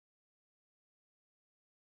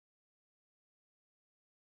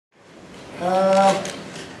Yeah,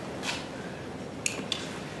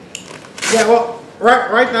 well,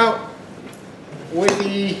 right now, with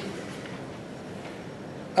the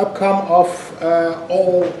outcome of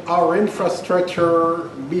all our infrastructure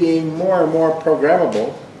being more and more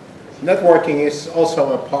programmable, networking is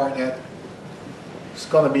also a part that is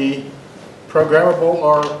going to be programmable,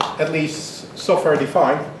 or at least software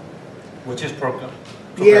defined. Which is programmable.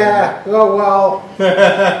 Yeah, well,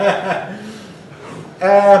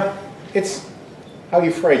 it's how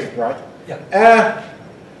you phrase it, right? Yeah.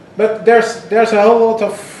 But there's a whole lot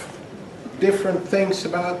of different things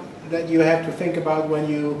about that you have to think about when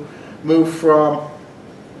you move from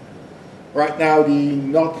right now the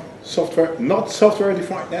not software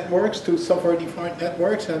defined networks to software defined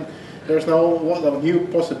networks, and there's a lot of new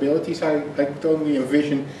possibilities. I totally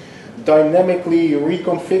envision dynamically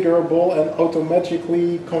reconfigurable and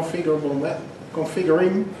automatically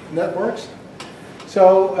configuring networks.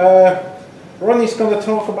 So Ronny's going to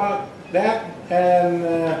talk about that,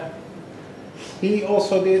 and he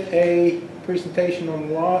also did a presentation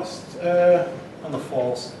on last on the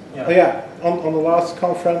falls. Yeah. Oh yeah, on the last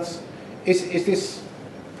conference. Is this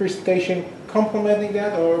presentation complementing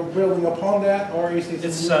that, or building upon that, or is it?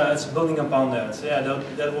 It's building upon that. Yeah,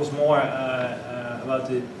 that was more about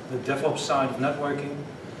the DevOps side of networking,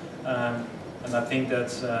 and I think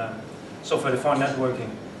that software-defined networking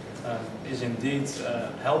is indeed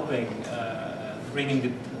helping bringing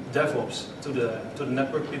the DevOps to the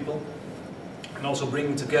network people, and also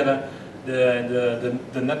bringing together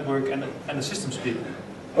the network and the systems people.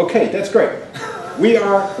 Okay, that's great. We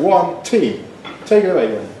are one team. Take it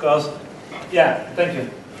away, Ron. Because, yeah, thank you.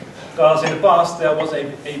 Because in the past there was a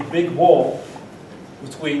big wall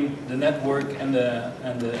between the network and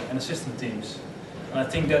the system teams, and I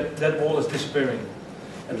think that wall is disappearing,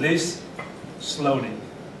 at least slowly.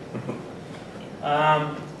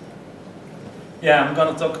 Yeah, I'm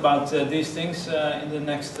going to talk about these things in the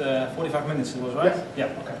next 45 minutes. It was right? Yeah.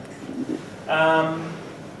 Yeah. Okay.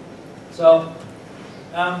 So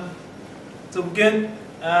to begin,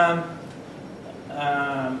 a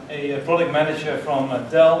product manager from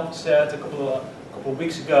Dell said a couple of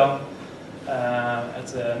weeks ago at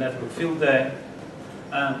the Network Field Day,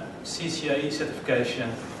 CCIE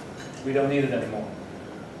certification, we don't need it anymore.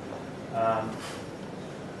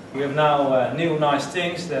 We have now new nice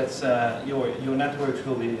things that your networks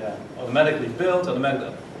will be automatically built,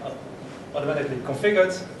 automatically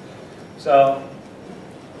configured. So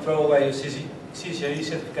throw away your CCIE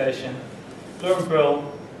certification, learn Perl,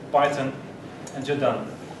 Python, and you're done.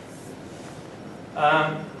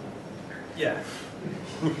 Yeah,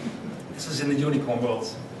 this is in the unicorn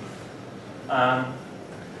world.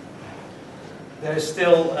 There is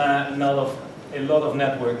still a lot of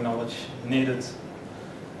network knowledge needed.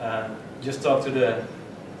 Just talk to the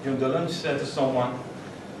lunch to someone.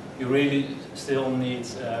 You really still need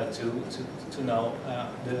to know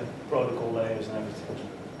the protocol layers and everything.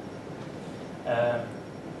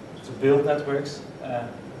 To build networks,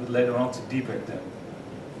 but later on to debug them.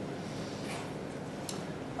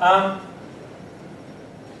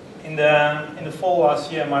 In the fall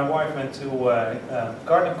last year, my wife went to a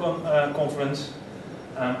Gartner conference.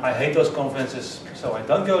 I hate those conferences, so I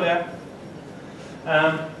don't go there.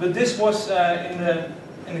 But this was in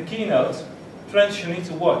the keynote, trends you need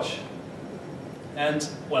to watch. And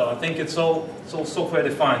well, I think it's all software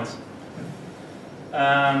defined.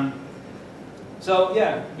 So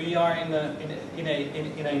yeah, we are in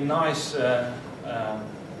a nice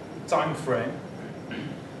time frame.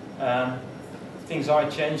 Things are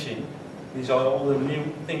changing. These are all the new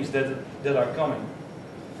things that are coming.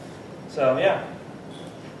 So yeah.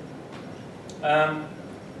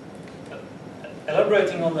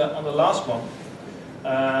 Elaborating on the last one,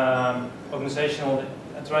 organizational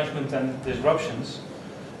entrenchment and disruptions.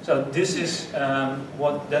 So this is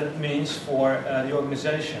what that means for the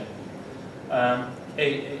organization. A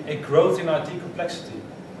growth in IT complexity,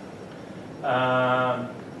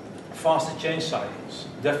 faster change cycles.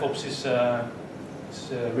 DevOps is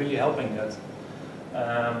really helping that.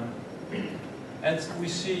 And we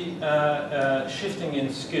see shifting in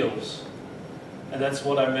skills. And that's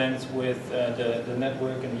what I meant with the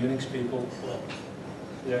network and Unix people. Well,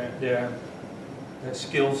 their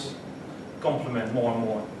skills complement more and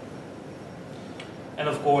more. And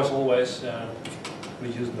of course, always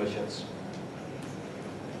reduce budgets.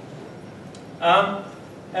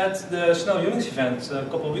 At the Snow Unix event a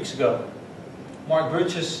couple of weeks ago, Mark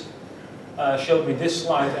Burgess showed me this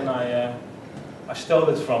slide, and I stole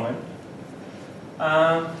it from him.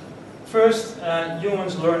 First,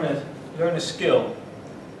 humans learn a skill.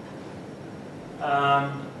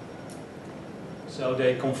 So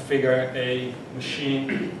they configure a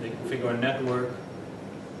machine, they configure a network,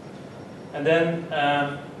 and then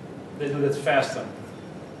they do that faster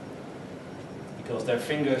because their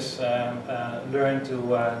fingers learn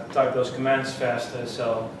to type those commands faster,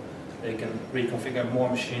 so they can reconfigure more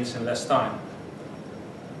machines in less time.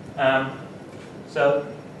 So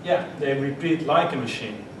yeah, they repeat like a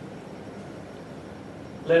machine.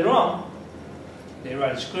 Later on, they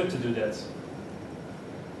write a script to do that.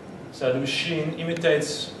 So the machine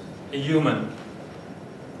imitates a human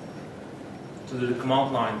to do the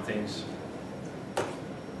command line things.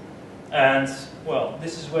 And, well,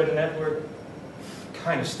 this is where the network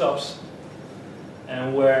kind of stops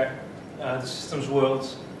and where the systems world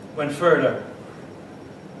went further,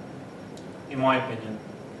 in my opinion.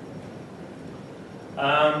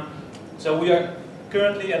 So we are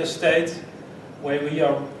currently at a state where we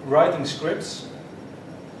are writing scripts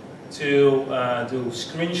to do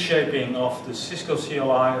screen shaping of the Cisco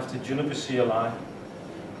CLI, of the Juniper CLI,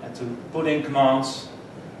 and to put in commands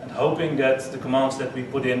and hoping that the commands that we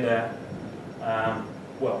put in there,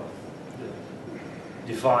 well, the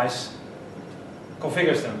device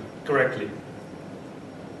configures them correctly.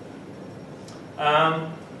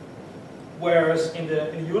 Whereas in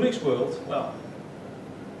the Unix world, well,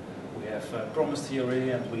 we have promise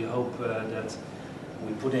theory, and we hope that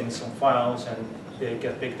we put in some files and they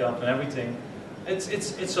get picked up and everything.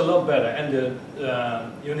 It's a lot better, and the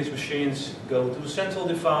Unix machines go to the central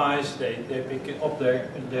device, they pick up their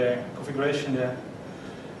configuration there,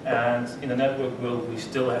 and in the network world we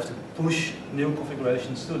still have to push new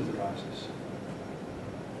configurations to the devices.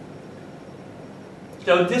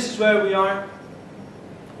 So this is where we are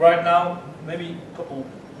right now, maybe a couple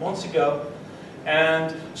months ago,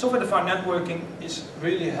 and software-defined networking is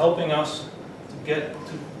really helping us to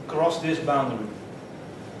cross this boundary.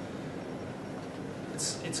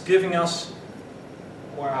 It's giving us,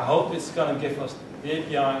 or I hope it's going to give us, the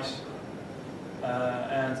APIs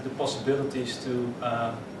and the possibilities to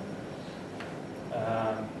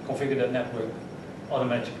configure that network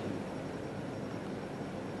automatically.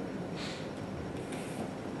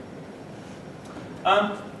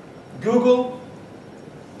 Google,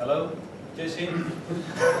 hello, J.H.A.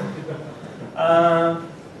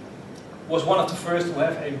 Was one of the first to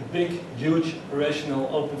have a big, huge, operational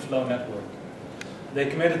open flow network. They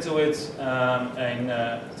committed to it in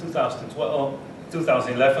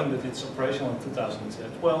 2011, but it's operational in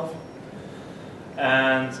 2012.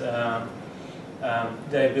 And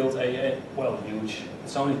they built well, huge,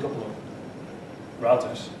 it's only a couple of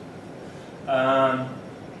routers.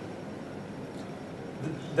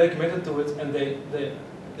 They committed to it, and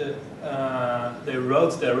they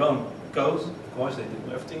wrote their own code. Of course, they did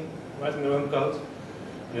everything, writing their own code.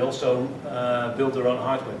 They also built their own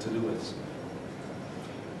hardware to do it.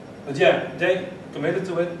 But yeah, they committed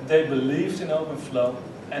to it, they believed in OpenFlow,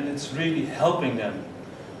 and it's really helping them.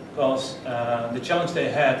 Because the challenge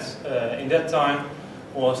they had in that time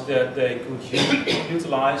was that they could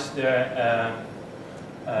utilize their,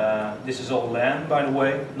 this is all LAN by the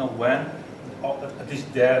way, not WAN, at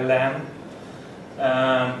least their LAN.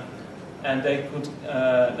 And they could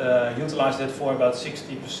utilize that for about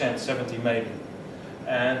 60%, 70% maybe.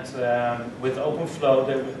 And with OpenFlow,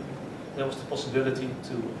 there was the possibility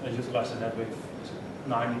to utilize the network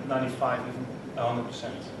 95, even 100%. Is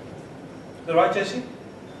that right, Jesse?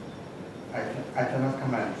 I cannot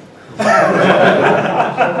comment.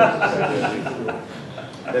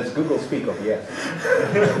 That's Google speak of, yes.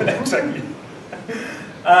 Exactly.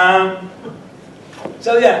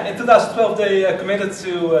 So yeah, in 2012 they committed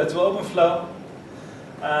to OpenFlow.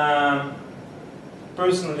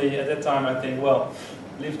 Personally, at that time, I think, well,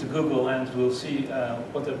 leave to Google and we'll see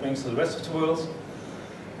what that brings to the rest of the world.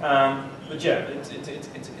 But yeah,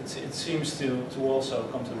 it seems to also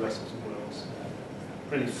come to the rest of the world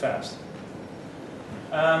pretty fast.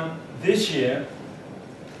 This year,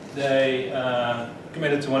 they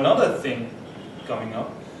committed to another thing coming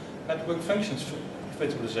up, network functions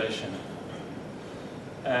virtualization.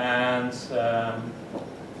 And a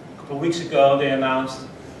couple of weeks ago, they announced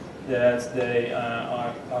that they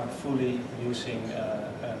are fully using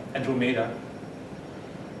Andromeda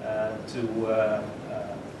to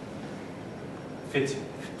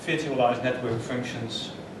virtualize network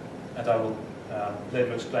functions, and I will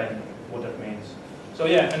later explain what that means. So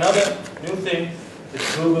yeah, another new thing that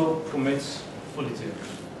Google commits fully to.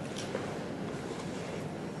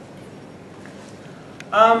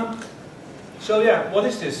 So yeah, what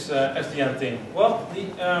is this SDN thing? Well, the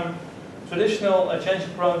traditional change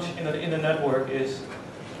approach in the network is,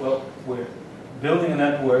 well, we're building a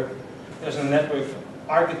network. There's a network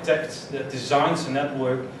architect that designs a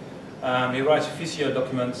network, He writes VCO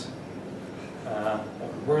documents, or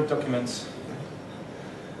Word documents,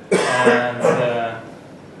 and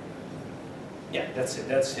yeah, that's it.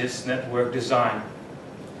 That's his network design.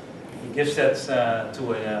 He gives that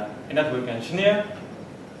to a network engineer,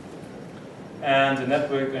 and the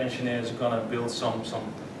network engineer is going to build some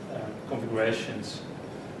configurations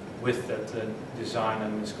with that design,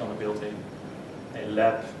 and is going to build a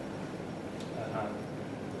lab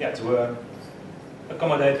to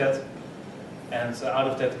accommodate that. And out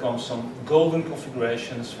of that comes some golden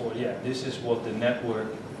configurations for, yeah, this is what the network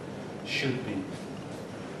should be.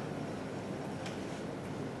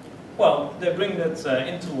 Well, they bring that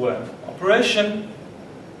into operation.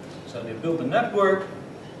 So they build the network,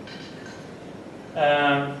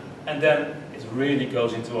 and then it really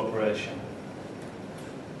goes into operation.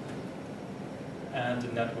 And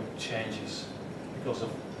the network changes because of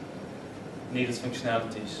needed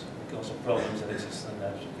functionalities, because of problems that exist in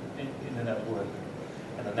the network.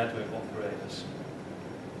 And the network operators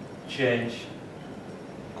change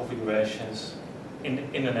configurations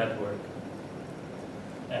in the network.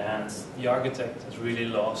 And the architect is really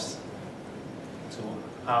lost to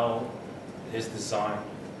how his design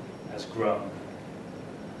has grown.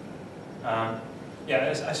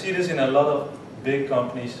 Yeah, I see this in a lot of big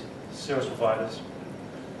companies, service providers.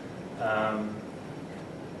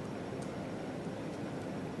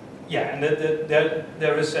 Yeah, and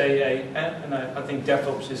there is and I think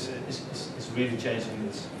DevOps is really changing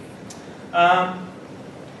this.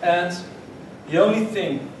 And the only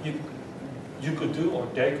thing you could do, or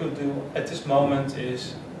they could do at this moment,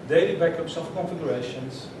 is daily backups of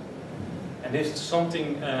configurations. And if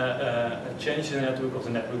something changes in the network, or the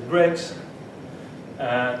network breaks,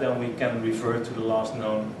 then we can revert to the last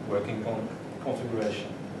known working configuration.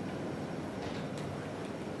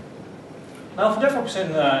 Now for DevOps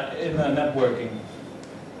in networking,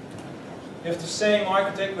 we have the same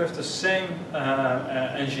architect, we have the same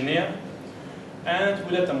engineer, and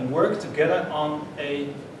we let them work together on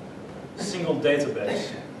a single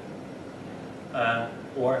database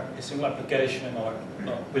or a single application, or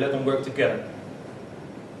we let them work together.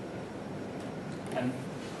 And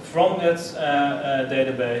from that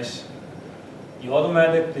database, you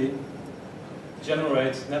automatically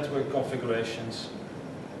generate network configurations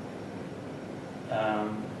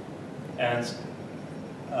and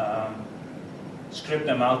script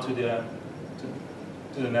them out to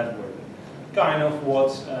the network. Kind of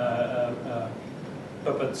what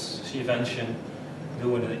Puppet's Cvention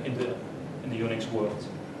do in the Unix world.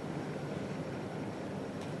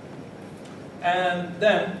 And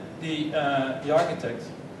then the architect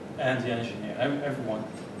and the engineer, everyone,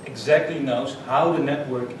 exactly knows how the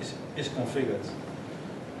network is configured.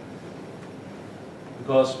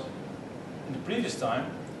 Because in the previous time,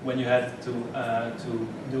 when you had to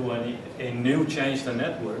do a new change to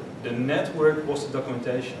the network was the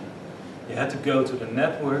documentation. You had to go to the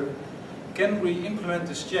network. Can we implement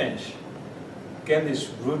this change? Can this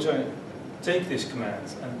router take this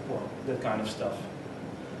command? And well, that kind of stuff.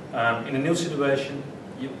 In a new situation,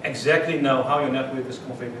 you exactly know how your network is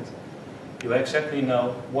configured. You exactly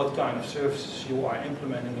know what kind of services you are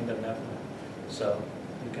implementing in that network. So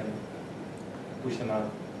you can push them out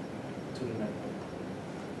to the network.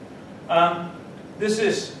 This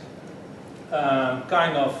is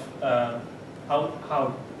kind of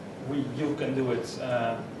how you can do it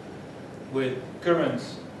with current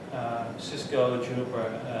Cisco, Juniper,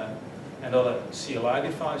 and other CLI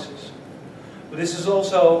devices. But this is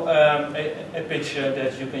also a picture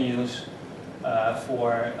that you can use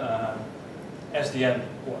for SDN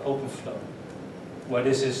or OpenFlow, where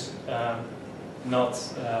this is not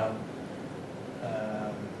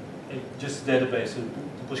just a database to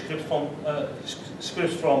push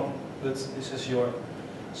scripts from, but this is your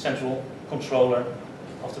central controller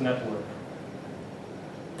of the network.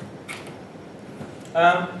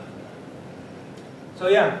 So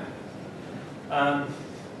yeah,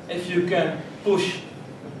 if you can push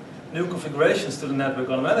new configurations to the network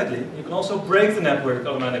automatically, you can also break the network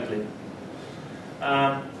automatically.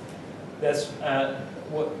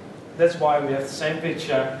 That's why we have the same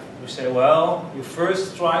picture. We say, well, you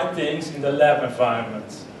first try things in the lab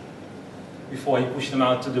environment before you push them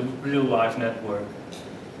out to the real life network.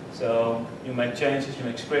 So you make changes, you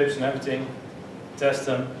make scripts and everything, test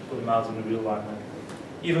them, put them out in the real life network.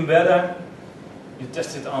 Even better, you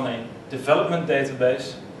test it on a development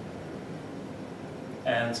database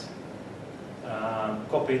and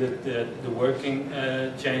copy the working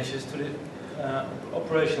changes to the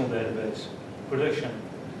operational database, production.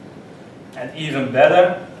 And even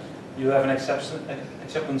better, you have an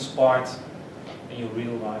acceptance part in your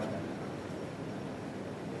real life network.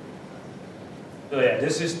 So yeah,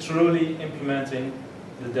 this is truly implementing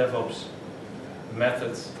the DevOps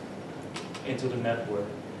methods into the network.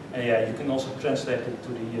 And yeah, you can also translate it to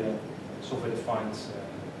the software-defined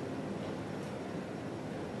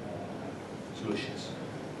solutions.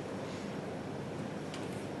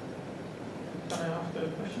 Can I ask a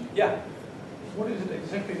question? Yeah. What is it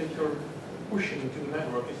exactly that you're pushing into the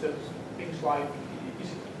network? Is that things like,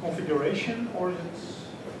 is it configuration or is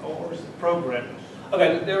it programs?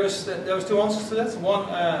 Okay, there is two answers to that.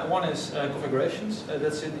 One is configurations.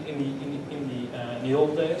 That's in the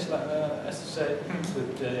old days, as to say,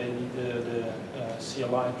 with the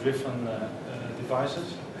CLI-driven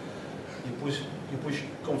devices. You push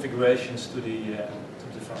configurations to the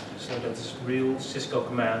devices. So that's real Cisco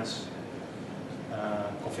commands,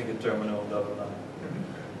 configure terminal, blah blah blah.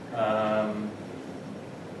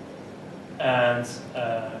 And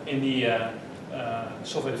in the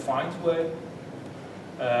software-defined way,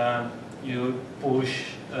 you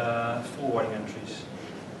push forwarding entries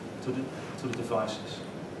to the devices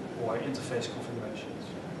or interface configurations.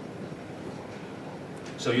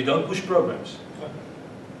 So you don't push programs.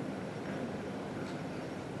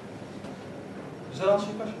 Does that answer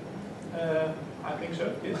your question? I think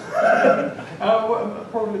so, yes. I'm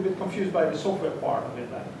probably a bit confused by the software part of it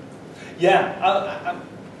then. Yeah,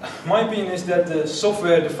 my opinion is that the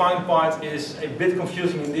software-defined part is a bit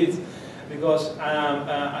confusing indeed, because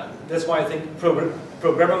that's why I think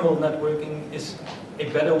programmable networking is a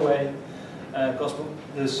better way, because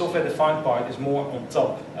the software-defined part is more on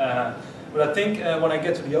top. But I think when I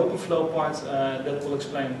get to the OpenFlow part, that will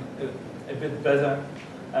explain a bit better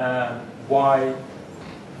why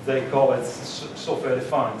they call it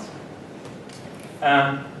software-defined.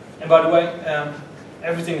 And by the way,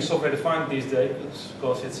 everything is software-defined these days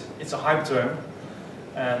because it's a hype term,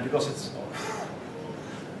 and because it's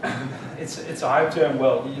a hype term.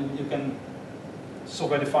 Well, you can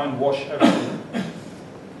software-defined wash everything.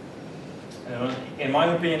 In my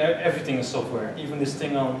opinion, everything is software, even this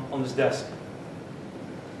thing on this desk.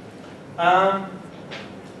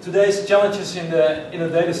 Today's challenges in the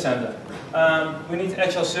data center. We need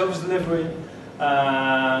agile service delivery.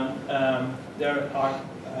 There are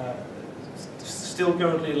still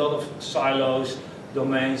currently a lot of silos,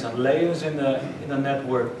 domains, and layers in the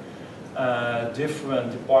network.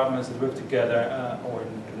 Different departments that work together or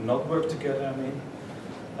do not work together. I mean,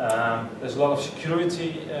 there's a lot of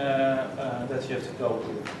security that you have to go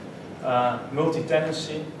with.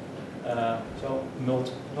 Multi-tenancy, so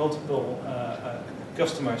multiple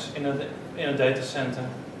customers in a data center.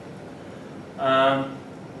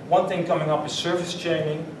 One thing coming up is service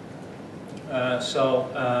chaining.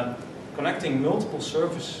 Connecting multiple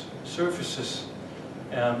services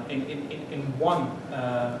in one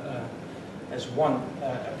as one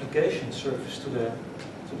application service to the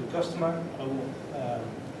customer. I will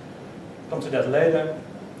come to that later.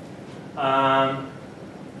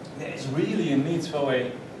 There is really a need for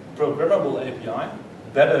a programmable API,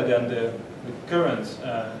 better than the current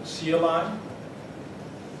CLI.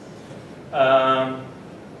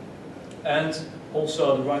 And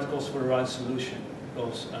also the right cost for the right solution,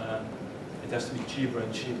 because it has to be cheaper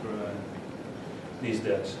and cheaper these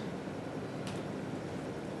days.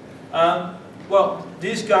 Well,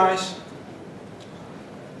 these guys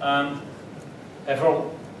have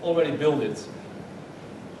already built it,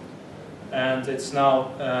 and it's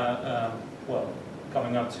now well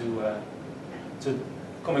coming up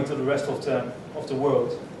coming to the rest of the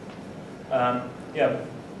world. Yeah,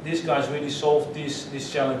 these guys really solved these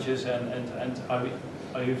challenges and are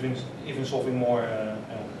even solving more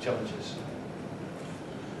challenges.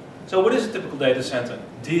 So what is a typical data center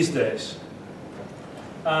these days?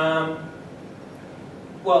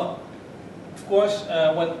 Well, of course,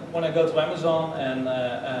 when I go to Amazon and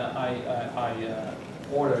I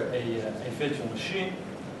order a virtual machine,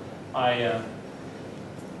 I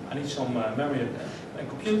need some memory and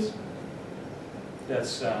compute.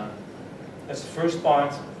 That's the first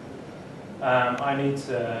part. I need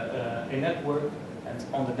a network, and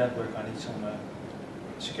on the network I need some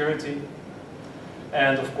security,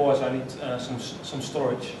 and of course I need some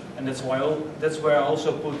storage, and that's where I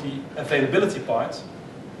also put the availability part,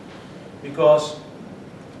 because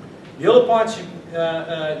the other parts you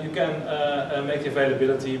can make the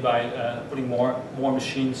availability by putting more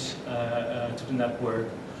machines to the network,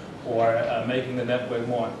 or making the network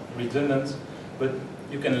more redundant, but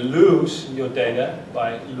you can lose your data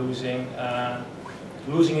by losing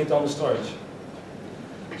it on the storage.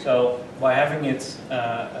 So by having it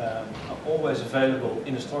always available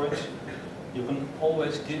in the storage, you can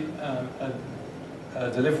always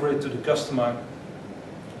deliver it to the customer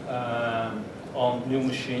on new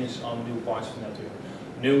machines, on new parts of the network,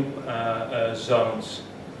 new zones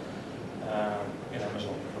in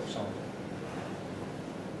Amazon, for example.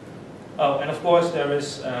 Oh, and of course there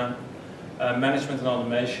is management and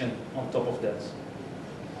automation on top of that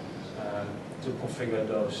to configure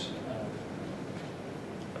those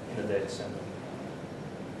in the data center.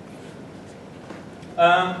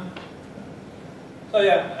 So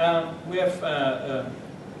yeah, we have a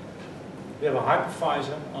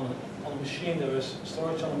hypervisor on the machine. There is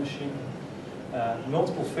storage on the machine,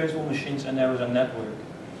 multiple virtual machines, and there is a network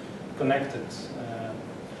connected.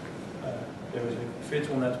 There is a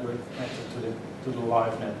virtual network connected to the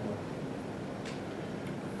live network.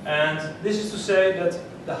 And this is to say that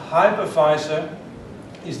the hypervisor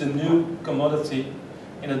is the new commodity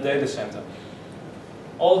in a data center.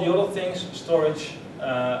 All the other things, storage,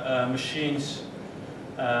 machines,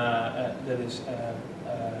 that is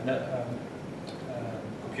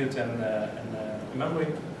compute and memory,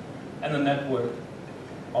 and the network,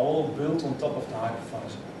 are all built on top of the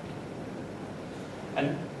hypervisor.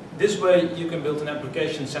 And this way you can build an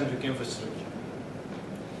application-centric infrastructure.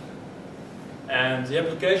 And the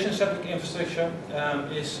application-centric infrastructure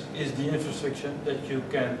is the infrastructure that you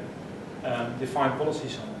can define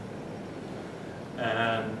policies on.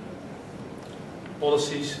 And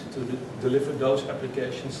policies to deliver those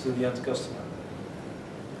applications to the end customer.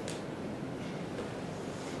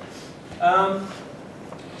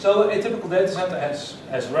 So a typical data center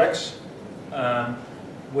has racks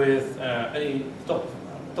with a top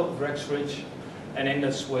of rack switch, and in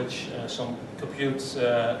that switch some compute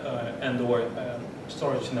and/or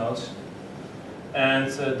storage nodes.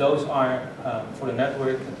 And those are, for the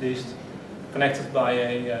network at least, connected by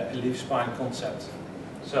a leaf spine concept.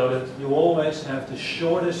 So that you always have the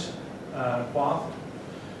shortest path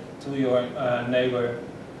to your neighbor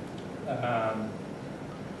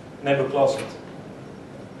closet.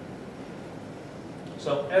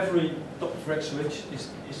 So every top of rack switch is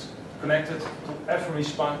connected to every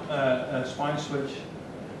spine switch,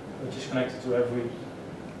 which is connected to every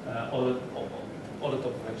other top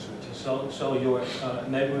of rack switches. So your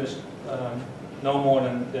neighbor is no more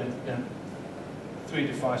than 3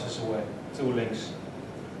 devices away, 2 links.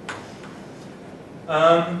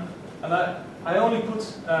 And I only put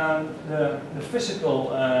the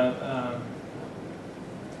physical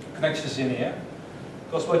connections in here,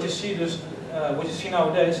 because what you see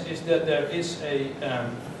nowadays is that there is a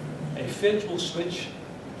virtual switch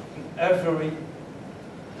in every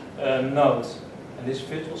node, and this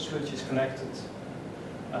virtual switch is connected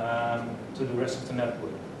to the rest of the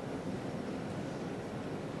network.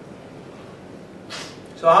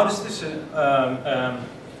 So how does this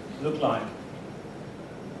look like?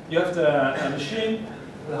 You have the machine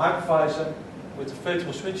with a hypervisor with a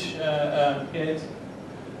virtual switch in it,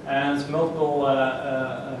 and multiple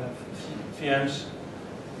VMs.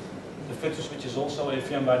 The virtual switch is also a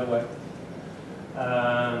VM, by the way,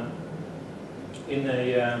 in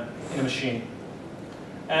a machine.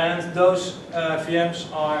 And those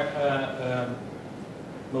VMs are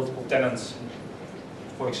multiple tenants,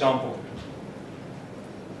 for example.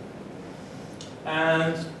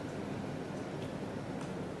 And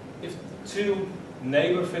if 2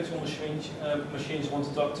 neighbor virtual machines want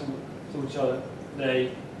to talk to each other,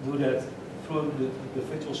 they do that through the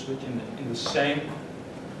virtual switch in the same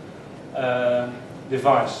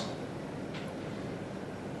device.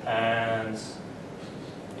 And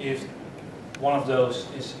if one of those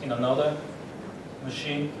is in another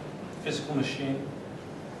machine, physical machine,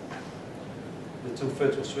 the 2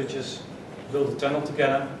 virtual switches build a tunnel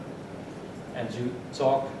together, and you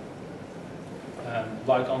talk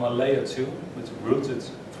like on a layer 2, but routed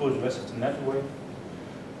through the rest of the network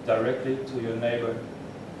directly to your neighbor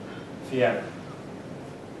VM.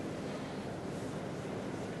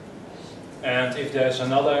 And if there's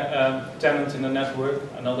another tenant in the network,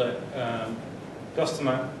 another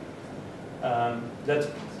customer, that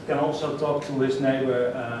can also talk to his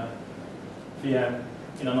neighbor VM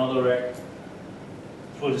in another rack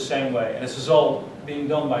through the same way. And this is all being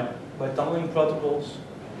done by tunneling protocols,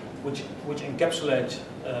 which encapsulate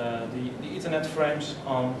the Ethernet frames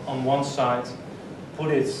on one side,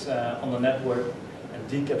 put it on the network, and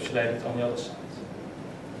decapsulate it on the other side.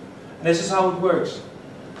 And this is how it works.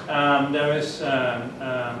 There is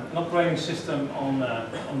an operating system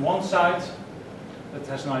on one side that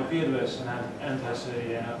has an IP address and has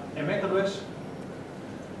a MAC address.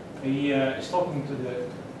 He is talking to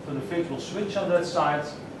the virtual switch on that side,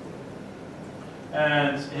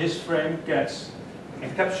 and his frame gets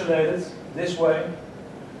encapsulated this way.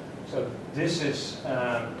 So this is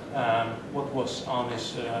what was on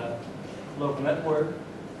his local network,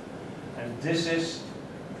 And this is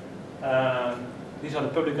these are the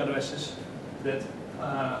public addresses that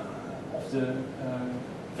of the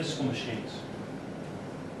physical machines.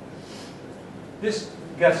 This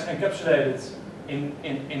gets encapsulated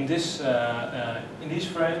in these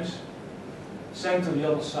frames, sent to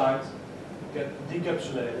the other side, get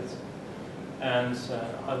decapsulated, and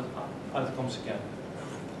out it comes again.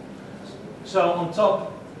 So on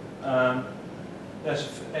top, there's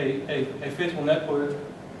a virtual network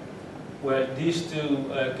where these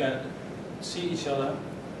two can see each other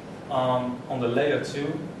on the layer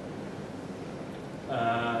 2,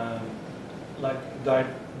 like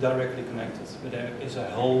directly connected, but there is a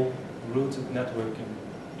whole routed networking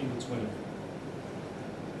in between.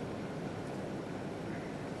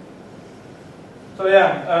 So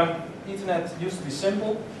yeah, Ethernet used to be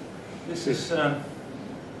simple. This is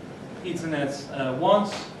Ethernet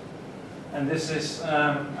once, and this is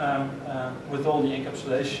with all the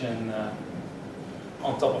encapsulation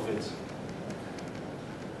on top of it.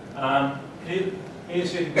 Here you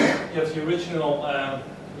see you have the original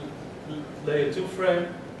layer 2 frame.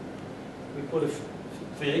 We put a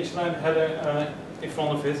VXLAN header in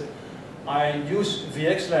front of it. I use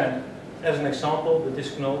VXLAN as an example, but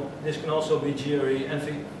this can also be GRE,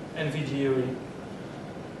 NVGRE.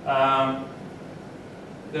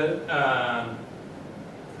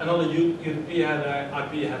 Another UDP header,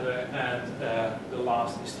 IP header, and the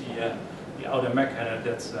last is the outer MAC header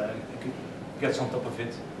that gets on top of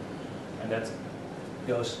it, and that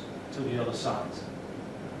goes to the other side.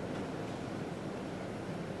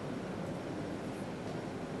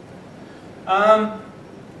 An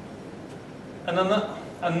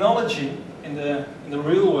analogy in the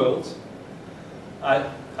real world, how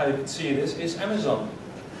you could see this, is Amazon.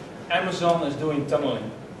 Amazon is doing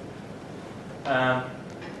tunneling.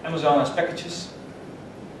 Amazon has packages.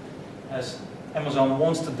 As Amazon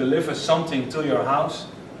wants to deliver something to your house,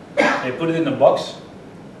 they put it in a box.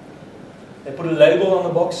 They put a label on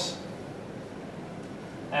the box,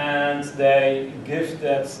 and they give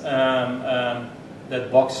that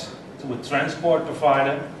that box to a transport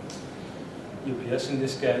provider, UPS in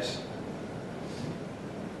this case.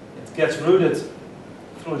 It gets routed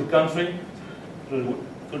through the country, through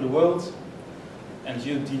the world, and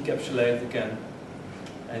you decapsulate it again.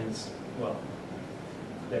 And, well,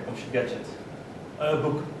 there comes your gadget. A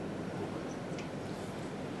book.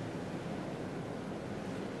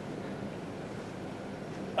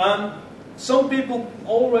 Some people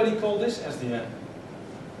already call this SDN.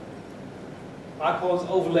 I call it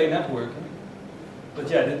overlay networking. But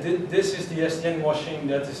yeah, this is the SDN washing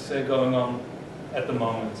that is going on at the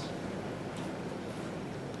moment.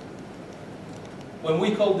 When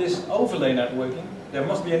we call this overlay networking, there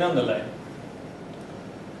must be an underlay.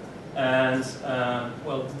 And,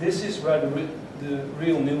 well, this is where the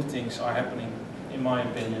real new things are happening, in my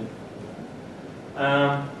opinion.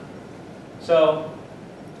 So,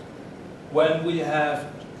 when we have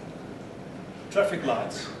traffic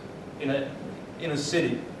lights in a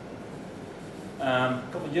city, a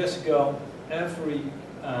couple of years ago, every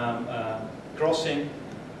crossing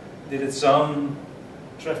did its own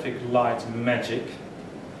traffic light magic.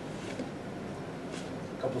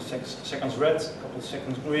 A couple of seconds red, a couple of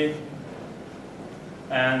seconds green,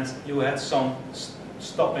 and you had some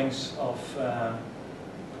stoppings of the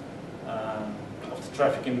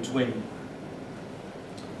traffic in between.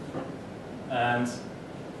 And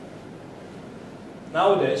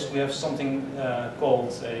nowadays we have something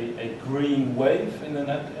called a green wave in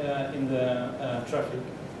the traffic.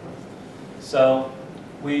 So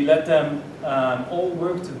we let them all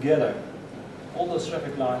work together, all those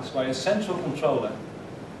traffic lights, by a central controller.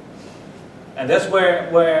 And that's where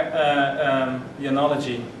the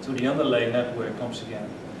analogy to the underlay network comes again.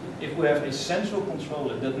 If we have a central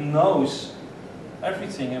controller that knows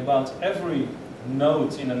everything about every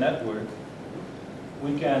node in a network,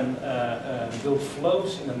 we can build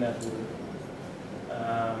flows in the network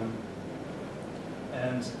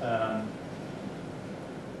and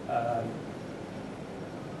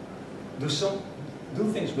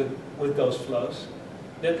do things with those flows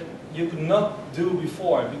that you could not do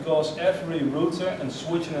before, because every router and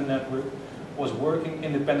switch in the network was working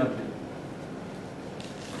independently.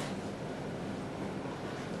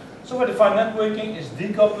 Software-defined networking is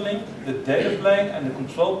decoupling the data plane and the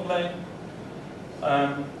control plane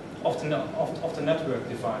of the network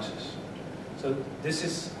devices. So this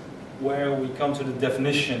is where we come to the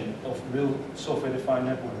definition of real software-defined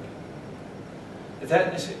networking.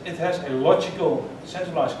 It has a logical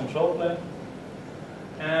centralized control plane,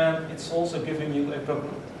 and it's also giving you a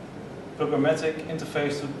programmatic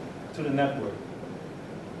interface to the network.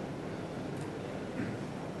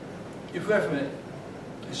 if we have a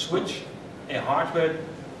switch, a hardware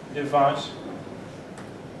device,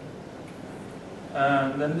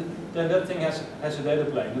 then that thing has a data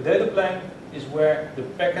plane. The data plane is where the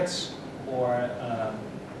packets or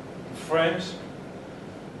frames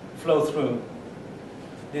flow through.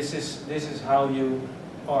 This is how you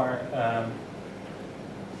are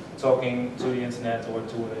talking to the internet or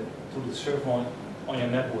to the server on your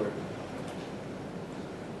network.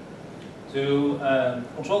 To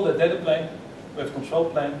control the data plane, we have control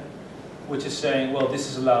plane, which is saying, well, this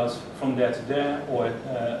is allowed from there to there, or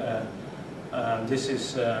this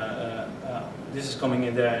is coming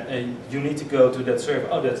in there. You need to go to that server.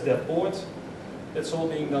 Oh, that's that port. That's all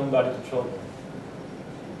being done by the control plane.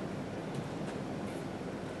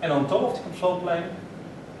 And on top of the control plane,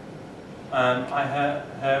 I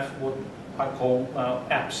have what I call now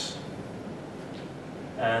apps.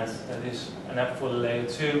 And that is an app for the layer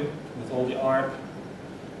 2 with all the ARP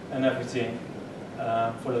and everything.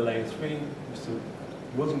 For the layer 3 with the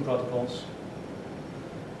routing protocols,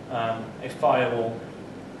 a firewall,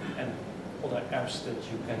 and other apps that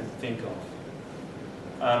you can think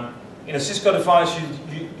of. In a Cisco device,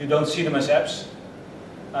 you don't see them as apps,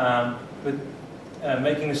 but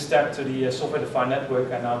making a step to the software-defined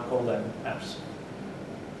network, I now call them apps.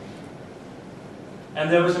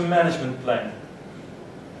 And there was a management plane.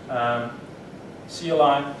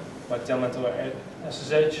 CLI by Telnet or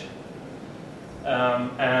SSH,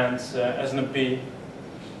 and SNMP,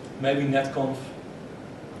 maybe netconf.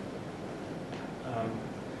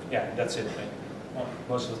 Yeah, that's it,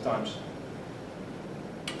 most of the times.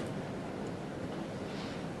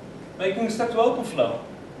 Making a step to OpenFlow.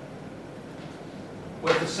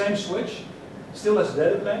 We have the same switch, still has a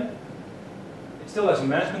data plane, it still has a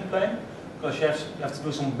management plane, because you have to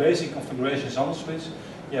do some basic configurations on the switch.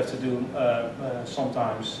 You have to do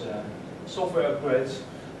sometimes software upgrades.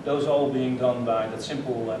 Those are all being done by that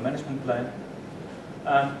simple management plane.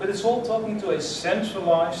 But it's all talking to a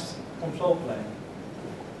centralized control plane.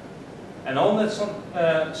 And on that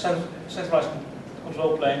centralized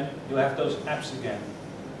control plane, you have those apps again.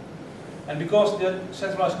 And because the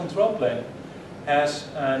centralized control plane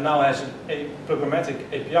now has a programmatic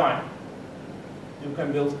API, you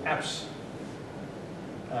can build apps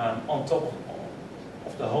on top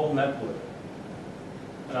of the whole network.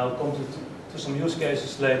 And I'll come to some use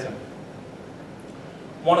cases later.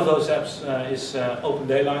 One of those apps is Open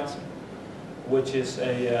Daylight, which is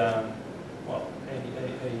an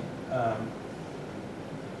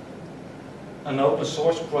open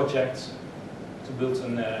source project to build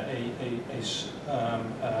an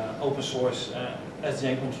open source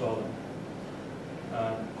SDN controller,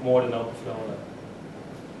 more than OpenFlow.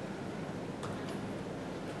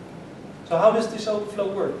 So how does this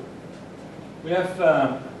OpenFlow work? We have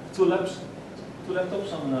two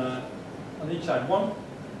laptops on each side. One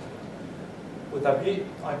with IP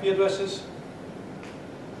addresses,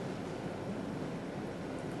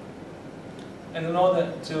 and in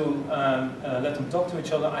order to let them talk to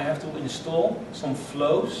each other, I have to install some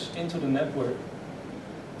flows into the network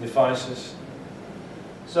devices.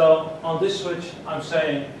 So on this switch, I'm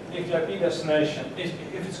saying if the IP destination,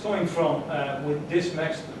 if it's coming from with this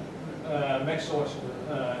MAC source,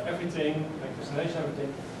 everything, MAC destination,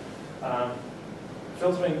 everything,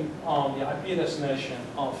 filtering on the IP destination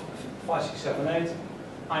of 5678,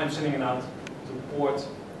 I am sending it out to port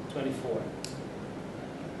 24.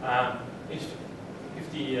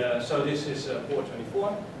 So this is port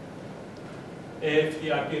 24. If the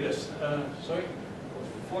IP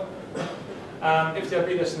if the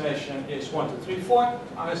IP destination is 1234,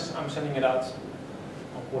 I'm sending it out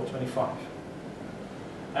on port 25.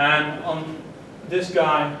 And on this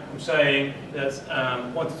guy, I'm saying that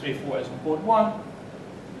 1234 is on port 1,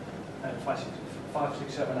 and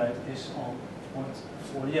 5678 is on port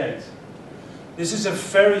 48. This is a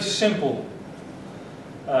very simple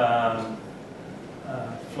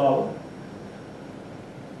flow,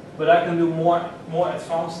 but I can do more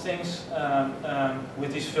advanced things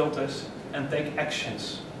with these filters and take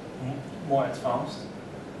actions more advanced.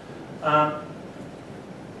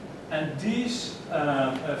 And these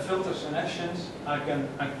filters and actions, I can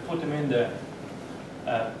put them in there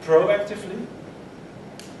proactively.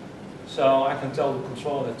 So I can tell the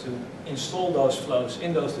controller to install those flows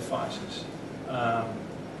in those devices.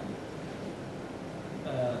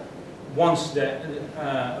 Once they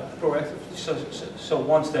proactively, so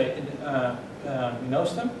once they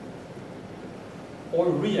knows them, or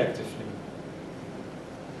reactively,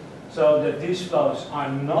 so that these flows are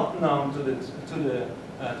not known to the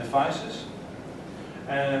devices,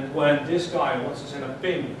 and when this guy wants to send a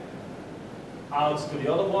ping out to the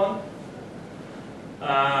other one,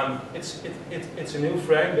 It's a new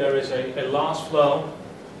frame. There is a last flow,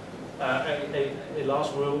 a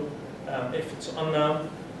last rule. If it's unknown,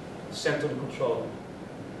 send to the controller.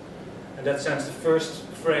 And that sends the first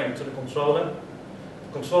frame to the controller.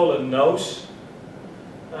 The controller knows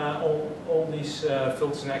all these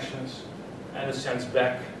filters and actions, and it sends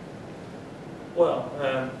back. Well,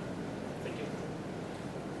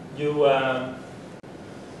 you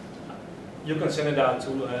can send it out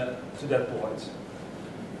to that port.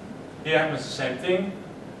 Here happens the same thing,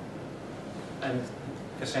 and you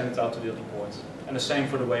can send it out to the other port. And the same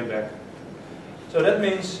for the way back. So that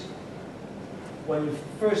means when you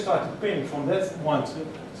first start to ping from that one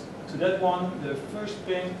to that one, the first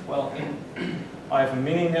ping, well, I have a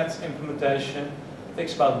mini-net implementation. It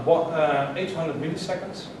takes about 800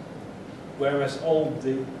 milliseconds, whereas all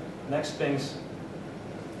the next pings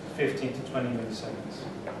 15 to 20 milliseconds.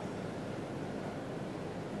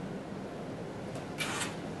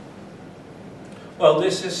 Well,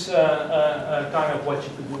 this is kind of what you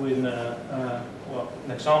could do in, well,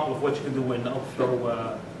 an example of what you can do in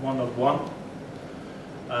Overflow 1.1.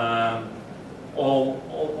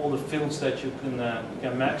 All the fields that you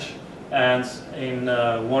can match, and in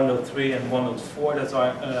 1.3 and 1.4 that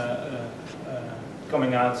are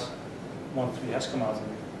coming out. 1.3 has come out,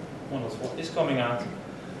 and 1.4 is coming out.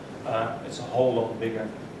 It's a whole lot bigger.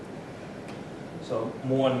 So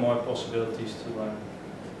more and more possibilities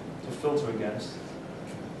to filter against.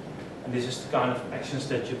 And this is the kind of actions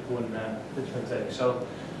that you can take. So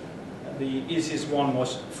the easiest one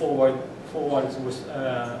was forward with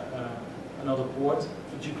another port,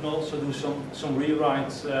 but you can also do some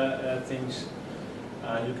rewrite things.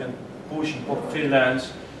 You can push and pop VLANs,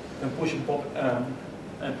 you can push and pop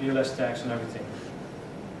MPLS tags and everything.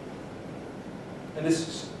 And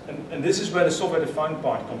this is where the software-defined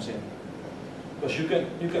part comes in, because you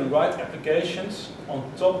can write applications on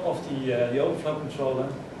top of the overflow controller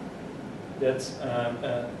that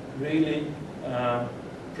really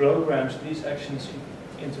programs these actions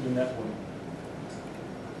into the network.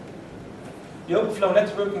 The Overflow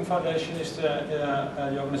Networking Foundation is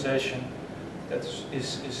the organization that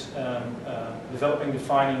is developing,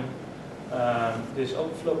 defining this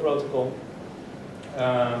overflow protocol.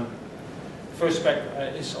 First spec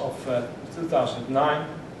is of 2009,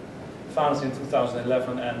 founded in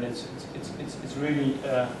 2011, and it's really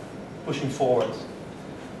pushing forward.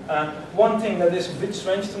 One thing that is a bit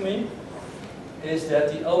strange to me is that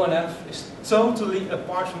the ONF is totally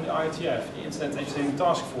apart from the IETF, the Internet Engineering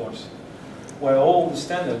Task Force, where all the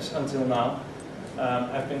standards until now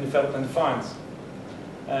have been developed and defined.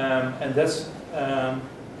 And that's,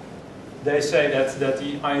 they say that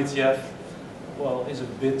the IETF, well, is a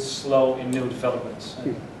bit slow in new developments.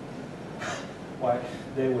 Why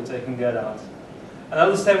they were taking that out.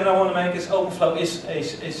 Another statement I want to make is Overflow is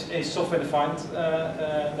a software-defined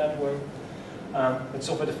network, but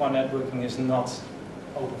software-defined networking is not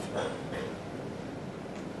Overflow.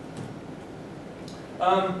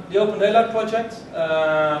 The Open Daylight project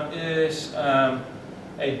is a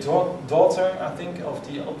daughter, I think, of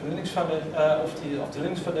the Open Linux Foundation, of the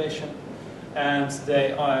Linux Foundation, and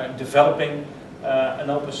they are developing an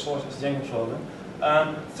open source SDN controller.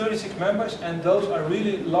 36 members, and those are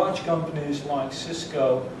really large companies like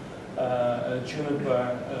Cisco,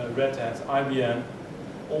 Juniper, Red Hat, IBM,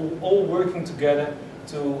 all working together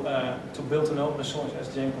to build an open source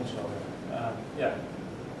SDN controller. Yeah,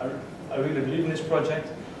 I really believe in this project.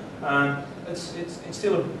 It's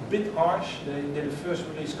still a bit harsh. They did the first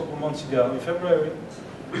release a couple of months ago in February.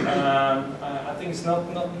 I think it's not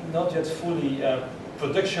yet fully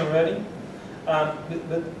production ready,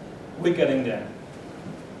 but we're getting there.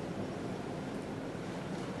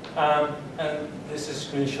 And this is a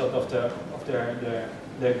screenshot of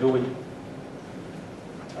their GUI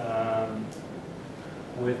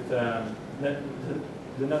with the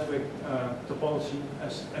network topology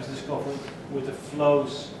as discovered, with the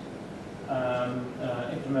flows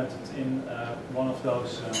implemented in one of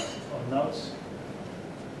those nodes.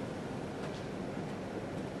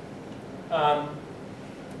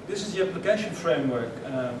 This is the application framework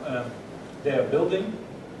they are building.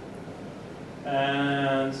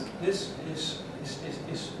 And this is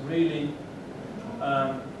really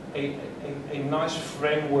a nice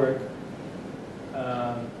framework.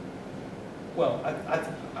 Well,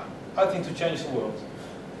 I think to change the world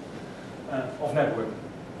of networking.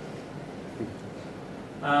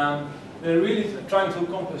 They're really trying to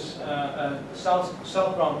encompass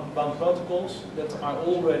southbound protocols that are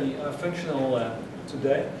already functional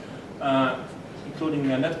today, including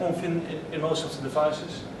netconf in most of the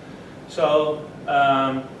devices. So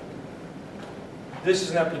This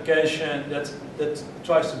is an application that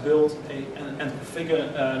tries to build and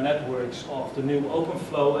configure networks of the new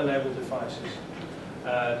OpenFlow enabled devices.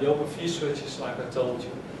 The OpenV switches, like I told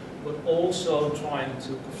you, but also trying to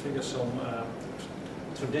configure some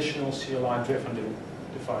traditional CLI driven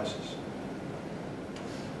devices.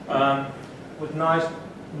 With nice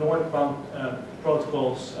northbound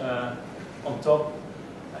protocols on top,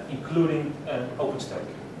 including OpenStack.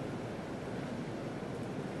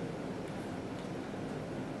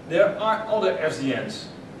 There are other SDNs,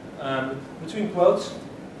 between quotes,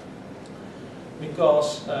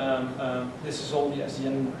 because this is all the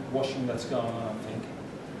SDN washing that's going on,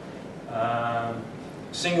 I think.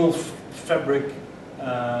 Single fabric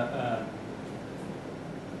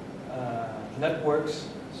networks,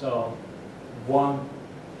 so one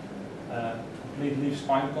completely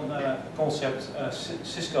fine concept,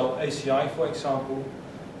 Cisco ACI, for example.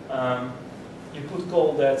 You could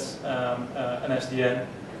call that an SDN,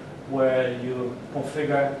 where you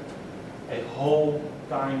configure a whole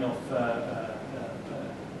kind of a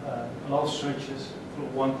lot of switches through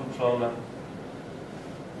one controller.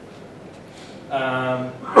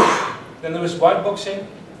 Then there is whiteboxing.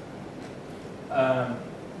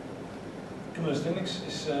 Cumulus Linux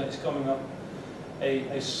is coming up.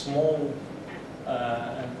 A small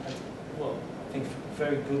and well, I think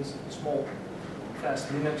very good small fast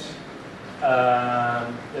Linux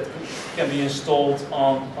that can be installed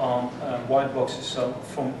on white boxes, so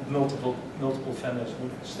from multiple vendors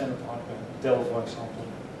with standard hardware. Dell, for example.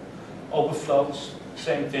 OpenFlow,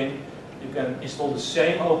 same thing. You can install the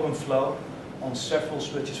same OpenFlow on several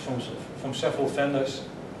switches from several vendors,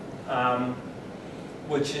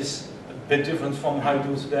 which is a bit different from how you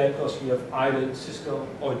do it today, because you have either Cisco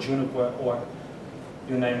or Juniper or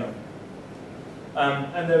you name it.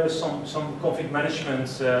 And there is some config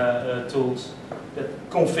management tools that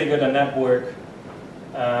configure the network,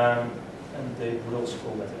 and they would also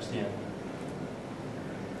call that SDN.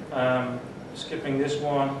 Skipping this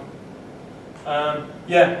one.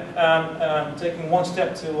 Taking one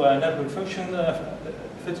step to network function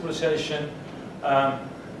virtualization.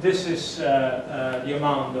 This is the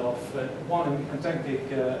amount of 1 and 10 gig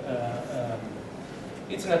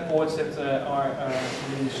Ethernet ports that are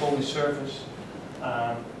being sold in servers.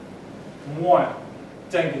 More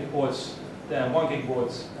 10 gig ports than 1 gig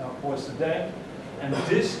ports today, and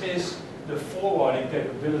this is the forwarding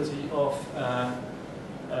capability of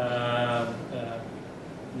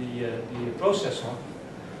the processor,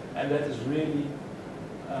 and that is really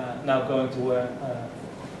now going to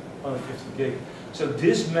 150 gig. So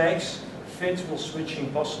this makes virtual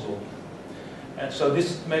switching possible, and so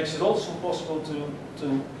this makes it also possible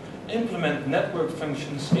to implement network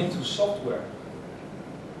functions into software.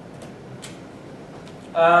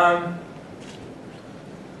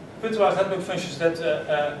 Virtualized network functions that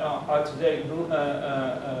are today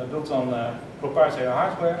built on proprietary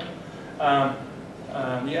hardware.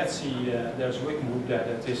 The ETSI, there's a working group there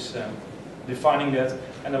that is defining that,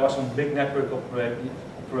 and there are some big network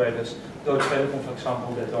operators, Deutsche Telekom, for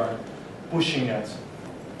example, that are pushing that.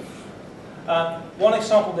 One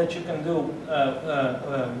example that you can do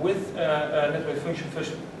with network function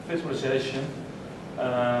virtualization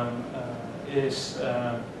is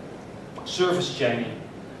service chaining.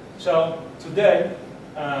 So today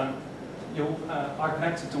you are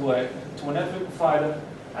connected to a network provider,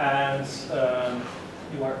 and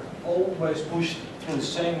you are always pushed through the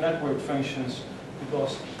same network functions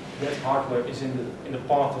because that hardware is in the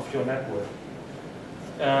path of your network.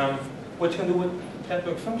 What you can do with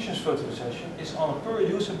network functions virtualization is on a per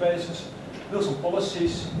user basis build some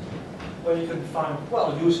policies where you can find,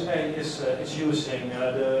 well, user A is using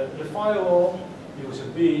the firewall, user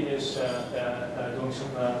B is doing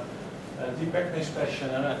some deep packet inspection,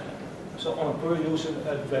 and so on a per user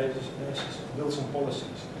basis build some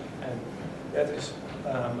policies, and that is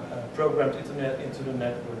programmed into the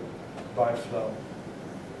network by flow.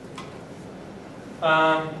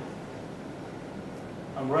 I'm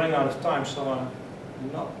running out of time, so I'm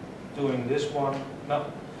not doing this one. No.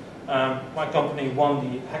 My company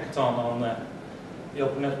won the hackathon on the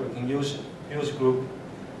Open Networking user group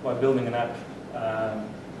by building an app on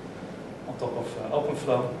top of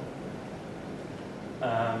OpenFlow.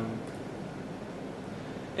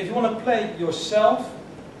 If you want to play yourself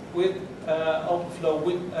with OpenFlow,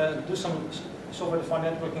 do some software-defined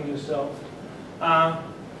networking yourself,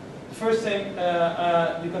 the first thing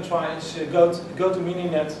you can try is go to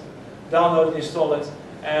Mininet, download it, install it,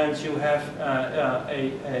 and you have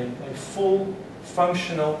a full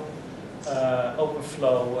functional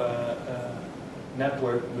OpenFlow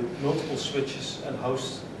network with multiple switches and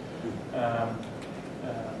hosts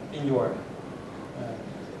in your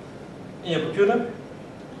in your computer.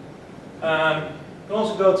 You can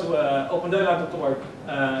also go to opendaylight.org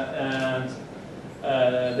and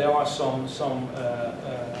there are some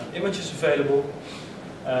images available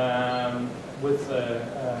with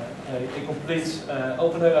a complete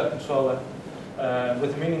Open Daylight controller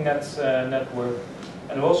with MiniNet network,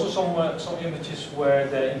 and also some images where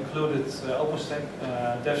they included OpenStack,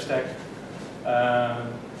 DevStack,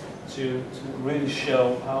 to really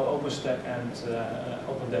show how OpenStack and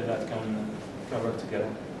Open Daylight can work together.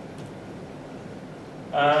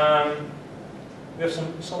 We have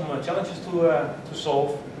some challenges to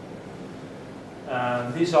solve.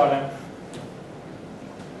 These are them.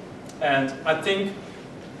 And I think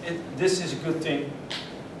this is a good thing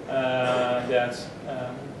that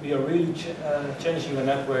we are really changing the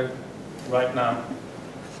network right now.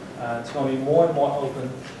 It's going to be more and more open,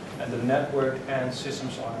 and the network and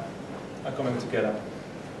systems are coming together.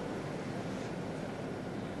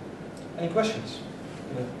 Any questions?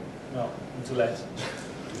 No, I'm too late.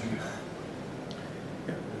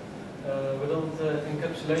 With all the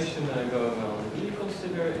encapsulation going on, do you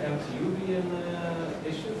consider MTU be an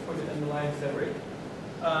issue for the underlying fabric?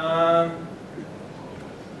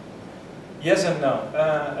 Yes and no.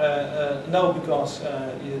 No, because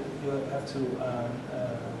you have to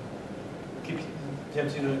keep the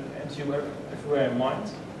MTU everywhere in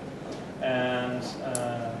mind, and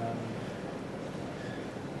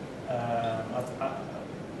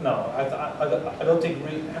no, I don't think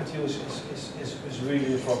MTU is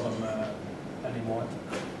really a problem anymore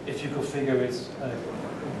if you configure it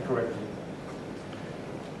correctly.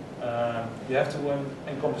 You have to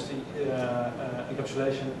encompass the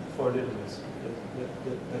encapsulation for a little bit.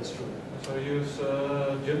 That's true. So use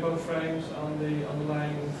jumbo frames on the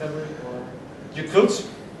underlying fabric, or? You could.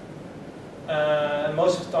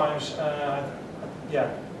 Most of the times, yeah.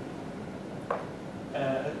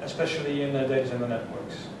 Especially in data center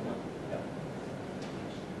networks. Yeah.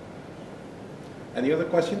 Any other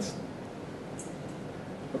questions?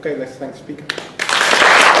 Okay, let's thank the speaker.